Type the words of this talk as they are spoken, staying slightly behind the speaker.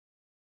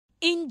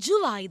In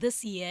July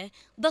this year,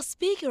 the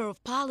Speaker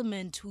of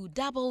Parliament, who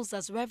dabbles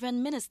as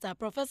Reverend Minister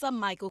Professor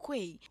Michael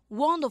Quay,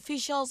 warned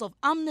officials of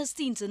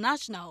Amnesty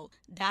International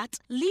that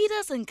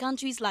leaders in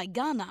countries like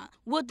Ghana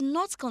would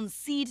not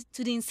concede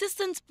to the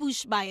insistent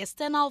push by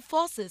external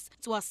forces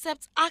to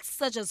accept acts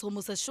such as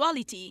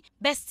homosexuality,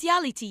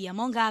 bestiality,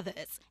 among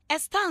others.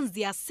 Stands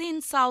the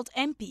Asin South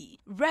MP,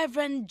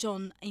 Reverend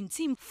John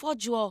Ntim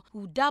Fodjo,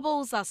 who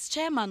doubles as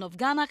chairman of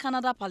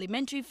Ghana-Canada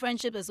Parliamentary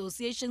Friendship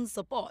Association,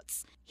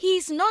 supports. He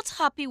is not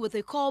happy with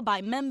a call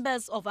by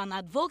members of an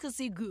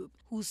advocacy group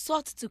who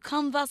sought to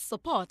canvass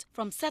support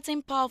from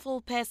certain powerful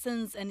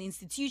persons and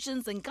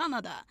institutions in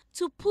Canada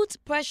to put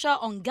pressure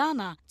on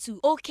Ghana to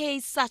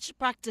okay such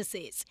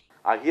practices.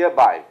 I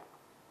hereby,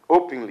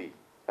 openly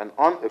and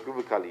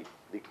unequivocally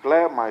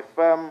declare my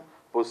firm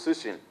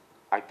position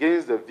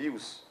against the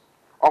views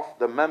of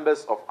the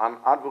members of an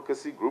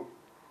advocacy group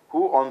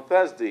who on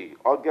Thursday,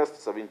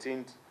 August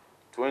 17,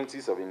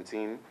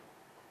 2017,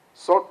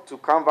 sought to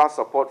canvass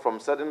support from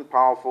certain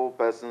powerful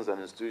persons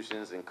and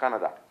institutions in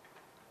Canada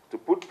to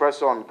put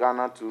pressure on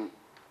Ghana to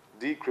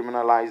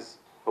decriminalize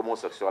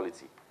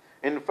homosexuality.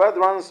 In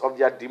furtherance of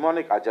their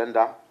demonic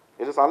agenda,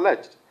 it is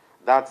alleged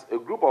that a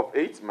group of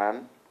 8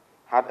 men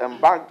had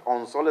embarked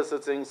on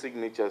soliciting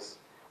signatures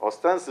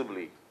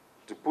ostensibly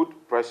to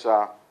put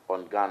pressure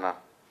on Ghana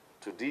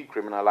to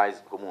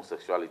decriminalize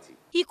homosexuality.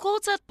 He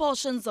quoted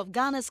portions of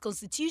Ghana's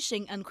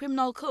constitution and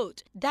criminal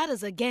code that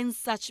is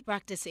against such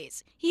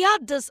practices. He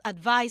had this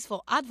advice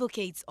for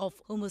advocates of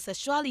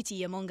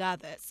homosexuality, among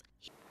others.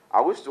 I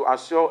wish to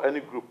assure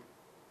any group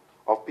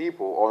of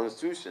people or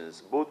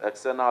institutions, both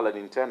external and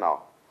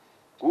internal,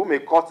 who may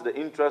court the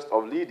interest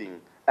of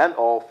leading and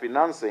or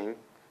financing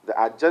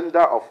the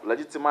agenda of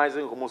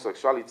legitimizing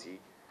homosexuality,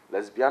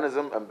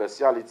 lesbianism, and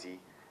bestiality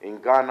in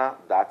Ghana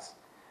that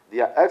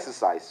their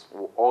exercise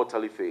will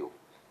utterly fail.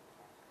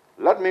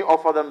 Let me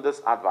offer them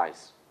this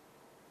advice.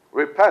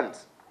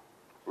 Repent,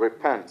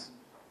 repent,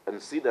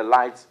 and see the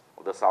light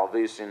of the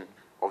salvation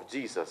of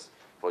Jesus,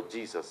 for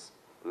Jesus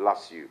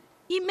loves you.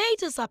 He made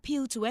his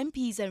appeal to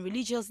MPs and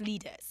religious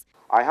leaders.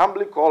 I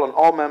humbly call on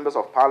all members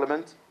of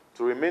Parliament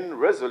to remain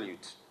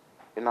resolute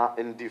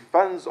in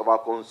defense of our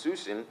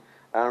Constitution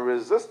and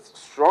resist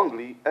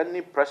strongly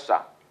any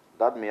pressure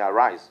that may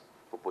arise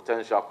for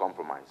potential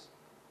compromise.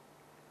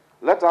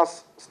 Let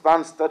us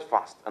stand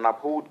steadfast and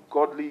uphold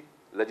godly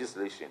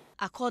legislation.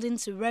 According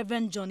to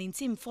Reverend John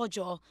Ntim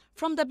Fodjo,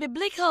 from the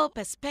biblical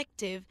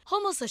perspective,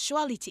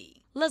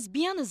 homosexuality,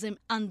 lesbianism,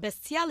 and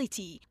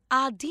bestiality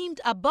are deemed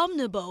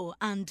abominable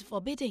and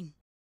forbidding.